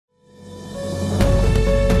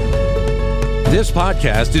This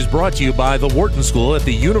podcast is brought to you by the Wharton School at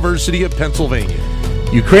the University of Pennsylvania.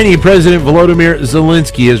 Ukrainian President Volodymyr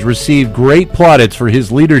Zelensky has received great plaudits for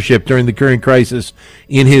his leadership during the current crisis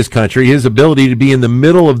in his country. His ability to be in the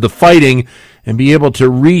middle of the fighting and be able to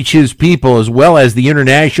reach his people as well as the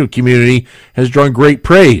international community has drawn great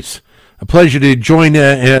praise. A pleasure to join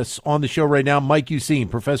us on the show right now, Mike Useem,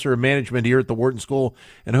 professor of management here at the Wharton School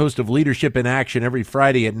and host of Leadership in Action every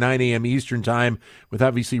Friday at 9 a.m. Eastern Time, with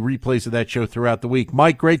obviously replays of that show throughout the week.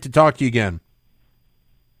 Mike, great to talk to you again.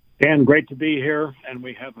 Dan, great to be here, and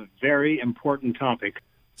we have a very important topic.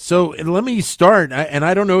 So let me start, and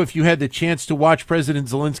I don't know if you had the chance to watch President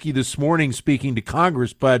Zelensky this morning speaking to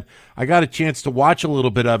Congress, but I got a chance to watch a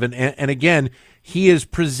little bit of it, and again, he is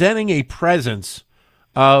presenting a presence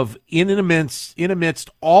of amidst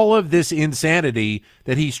all of this insanity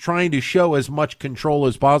that he's trying to show as much control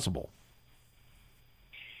as possible.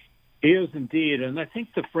 He is indeed, and I think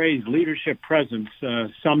the phrase leadership presence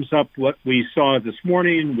sums up what we saw this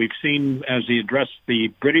morning. We've seen as he addressed the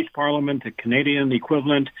British Parliament, the Canadian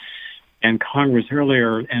equivalent, and Congress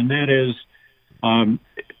earlier, and that is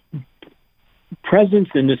presence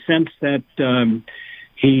in the sense that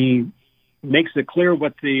he makes it clear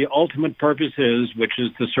what the ultimate purpose is, which is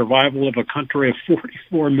the survival of a country of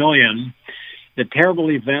 44 million. The terrible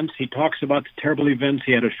events, he talks about the terrible events.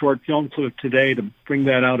 He had a short film clip today to bring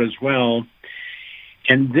that out as well.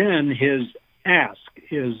 And then his ask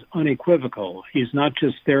is unequivocal. He's not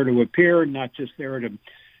just there to appear, not just there to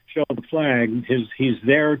show the flag. He's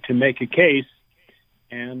there to make a case.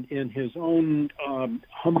 And in his own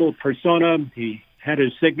humble persona, he had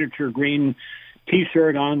his signature green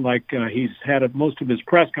T-shirt on like he's had at most of his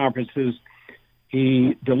press conferences.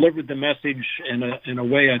 He delivered the message in a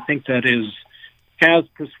way I think that is as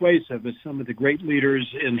persuasive as some of the great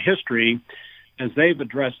leaders in history as they've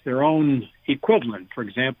addressed their own equivalent. For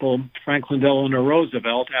example, Franklin Delano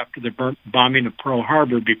Roosevelt after the bombing of Pearl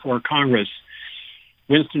Harbor before Congress,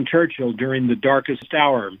 Winston Churchill during the darkest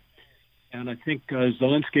hour. And I think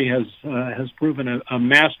Zelensky has proven a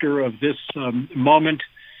master of this moment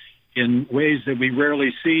in ways that we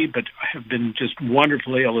rarely see, but have been just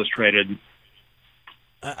wonderfully illustrated.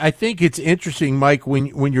 I think it's interesting, Mike,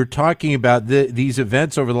 when you're talking about these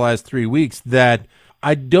events over the last 3 weeks, that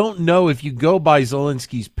I don't know if you go by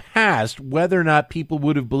Zelensky's past, whether or not people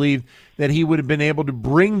would have believed that he would have been able to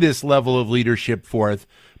bring this level of leadership forth.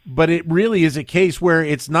 But it really is a case where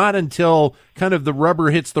it's not until kind of the rubber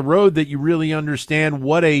hits the road that you really understand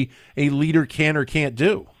what a leader can or can't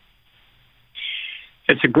do.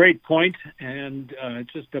 It's a great point, and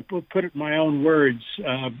just to put it in my own words,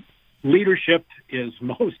 leadership is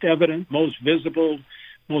most evident, most visible,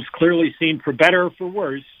 most clearly seen, for better or for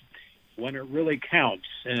worse, when it really counts.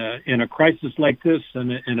 In a crisis like this,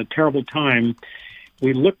 and in a terrible time,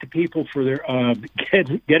 we look to people for their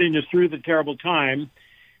getting us through the terrible time,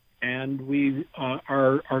 and we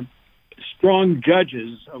are strong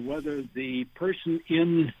judges of whether the person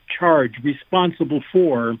in charge, responsible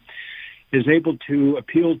for, is able to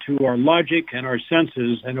appeal to our logic and our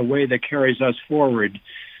senses in a way that carries us forward.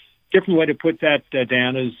 Different way to put that,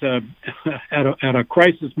 Dan, is at a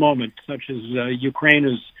crisis moment such as Ukraine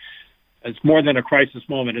is. It's more than a crisis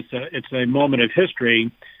moment. It's a moment of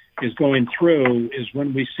history is going through. Is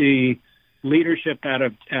when we see leadership at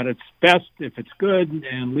its best if it's good,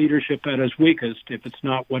 and leadership at its weakest if it's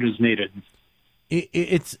not what is needed.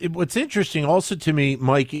 It's what's interesting also to me,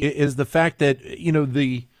 Mike, is the fact that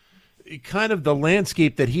the kind of the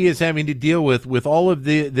landscape that he is having to deal with all of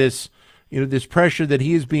this pressure that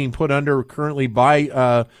he is being put under currently by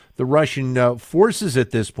the Russian forces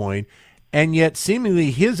at this point, and yet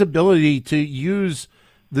seemingly his ability to use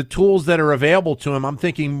the tools that are available to him. I'm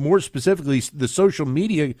thinking more specifically the social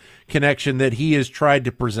media connection that he has tried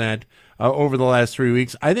to present over the last 3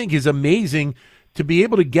 weeks, I think is amazing to be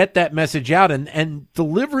able to get that message out, and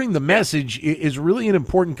delivering the message is really an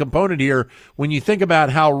important component here when you think about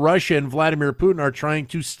how Russia and Vladimir Putin are trying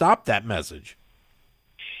to stop that message.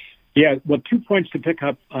 Yeah, well, 2 points to pick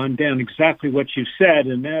up on, Dan, exactly what you said,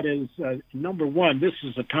 and that is, number one, this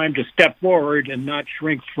is a time to step forward and not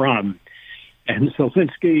shrink from. And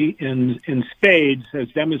Zelensky in spades has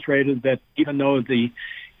demonstrated that even though the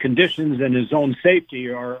conditions and his own safety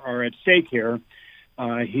are at stake here,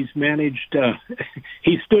 he's managed,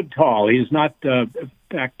 he stood tall. He's not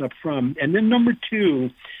backed up from. And then number two,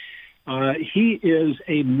 he is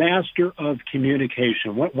a master of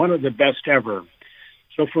communication, one of the best ever.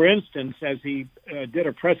 So, for instance, as he did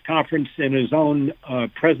a press conference in his own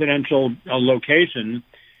presidential location,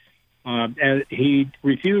 and he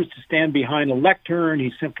refused to stand behind a lectern.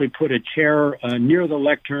 He simply put a chair near the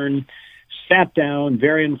lectern, sat down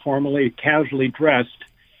very informally, casually dressed,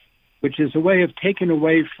 which is a way of taking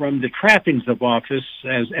away from the trappings of office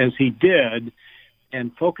as he did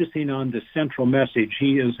and focusing on the central message.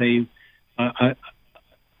 He is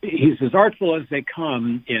he's as artful as they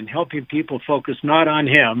come in helping people focus not on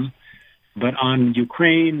him, but on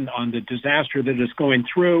Ukraine, on the disaster that is going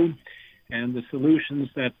through, and the solutions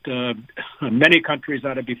that many countries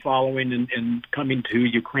ought to be following in coming to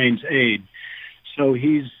Ukraine's aid. So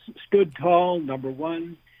he's stood tall, number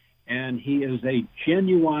one, and he is a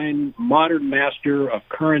genuine modern master of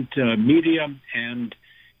current media and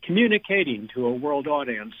communicating to a world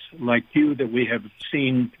audience like few that we have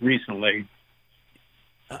seen recently.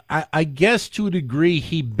 I guess to a degree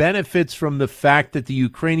he benefits from the fact that the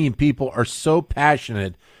Ukrainian people are so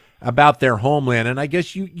passionate about their homeland, and I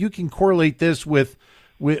guess you can correlate this with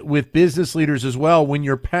business leaders as well. When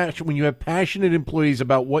you have passionate employees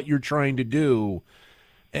about what you're trying to do,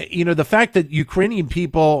 the fact that Ukrainian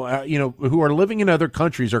people, who are living in other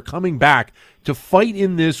countries are coming back to fight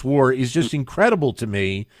in this war is just incredible to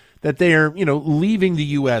me. That they are, leaving the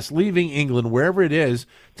U.S., leaving England, wherever it is,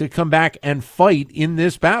 to come back and fight in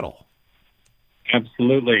this battle.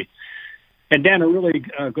 Absolutely. And Dan, it really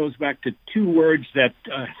goes back to two words that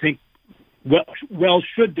I think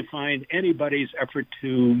should define anybody's effort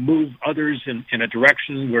to move others in a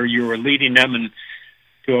direction where you are leading them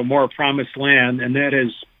to a more promised land, and that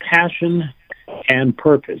is passion and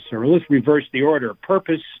purpose. Or let's reverse the order: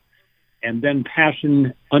 purpose and then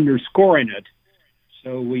passion underscoring it.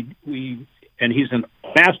 So and he's a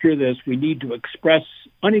master of this, we need to express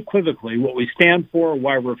unequivocally what we stand for,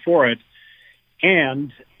 why we're for it.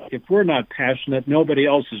 And if we're not passionate, nobody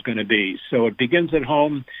else is going to be. So it begins at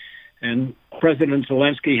home, and President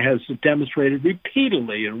Zelensky has demonstrated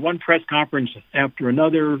repeatedly in one press conference after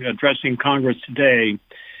another, addressing Congress today,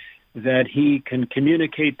 that he can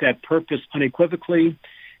communicate that purpose unequivocally,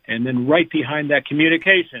 and then right behind that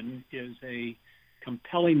communication is a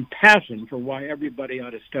compelling passion for why everybody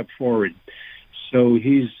ought to step forward. So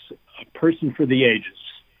he's a person for the ages.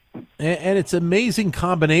 And it's an amazing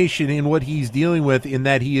combination in what he's dealing with, in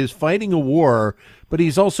that he is fighting a war, but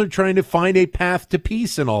he's also trying to find a path to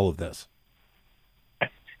peace in all of this.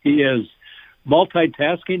 He is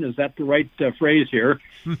multitasking. Is that the right phrase here?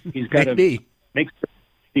 He's got to make sure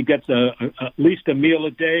he gets at least a meal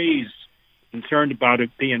a day. He's concerned about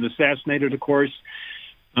it being assassinated, of course.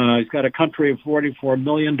 He's got a country of 44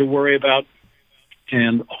 million to worry about.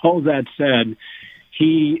 And all that said,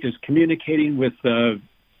 he is communicating with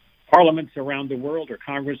parliaments around the world, or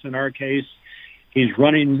Congress in our case. He's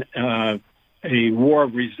running a war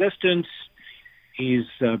of resistance. He's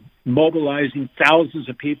mobilizing thousands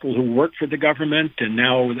of people who work for the government and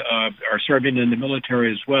now are serving in the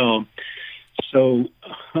military as well. So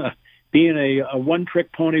being a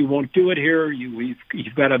one-trick pony won't do it here.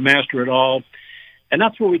 You've got to master it all. And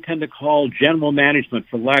that's what we tend to call general management,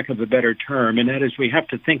 for lack of a better term, and that is we have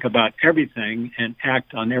to think about everything and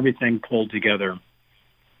act on everything pulled together.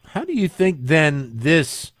 How do you think then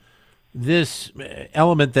this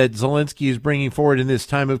element that Zelensky is bringing forward in this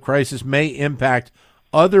time of crisis may impact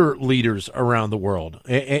other leaders around the world?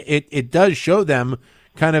 It does show them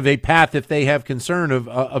kind of a path if they have concern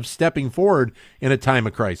of stepping forward in a time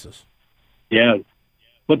of crisis. Yeah,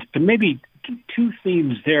 but maybe two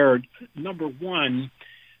themes there. Number one,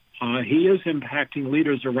 he is impacting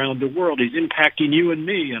leaders around the world. He's impacting you and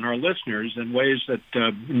me and our listeners in ways that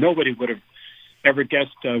nobody would have ever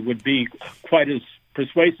guessed would be quite as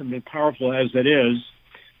persuasive and powerful as it is.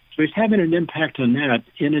 So he's having an impact on that.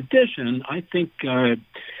 In addition, I think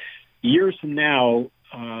years from now,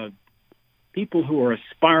 people who are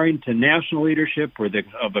aspiring to national leadership or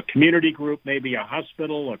of a community group, maybe a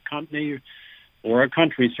hospital, a company, or a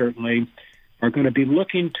country certainly, are going to be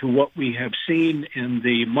looking to what we have seen in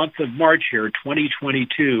the month of March here,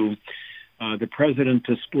 2022, the president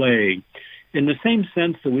display. In the same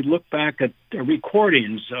sense that we look back at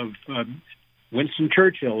recordings of Winston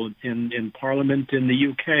Churchill in Parliament in the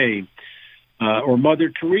UK, or Mother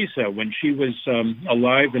Teresa when she was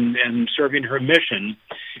alive and serving her mission.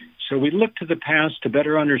 So we look to the past to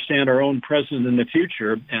better understand our own present and the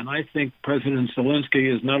future, and I think President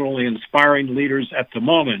Zelensky is not only inspiring leaders at the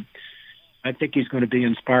moment, I think he's going to be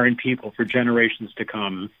inspiring people for generations to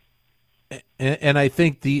come. And I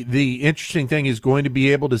think the interesting thing is going to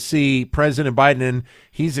be able to see President Biden, and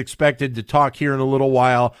he's expected to talk here in a little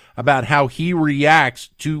while about how he reacts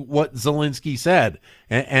to what Zelensky said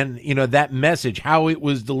and you know, that message, how it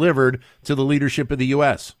was delivered to the leadership of the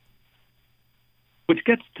U.S. Which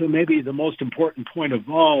gets to maybe the most important point of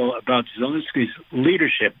all about Zelensky's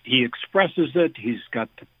leadership. He expresses it. He's got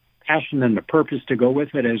passion and a purpose to go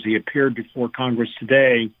with it as he appeared before Congress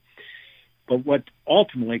today. But what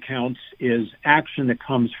ultimately counts is action that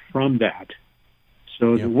comes from that.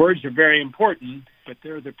 So the words are very important, but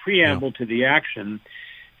they're the preamble to the action.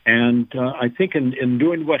 And I think in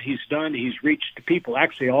doing what he's done, he's reached people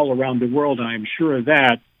actually all around the world, I am sure of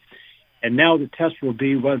that. And now the test will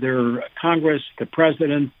be whether Congress, the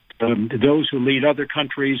president, those who lead other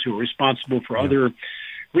countries who are responsible for other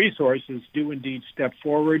resources do indeed step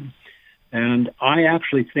forward. And I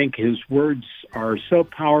actually think his words are so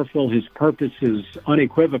powerful, his purpose is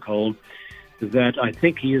unequivocal, that I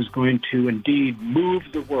think he is going to indeed move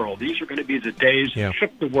the world. These are going to be the days that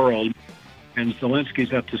shook the world, and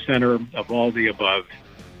Zelensky's at the center of all the above.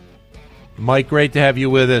 Mike, great to have you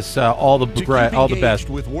with us. All the best.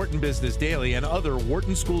 With Wharton Business Daily and other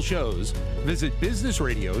Wharton School shows, visit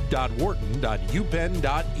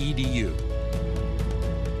businessradio.wharton.upenn.edu.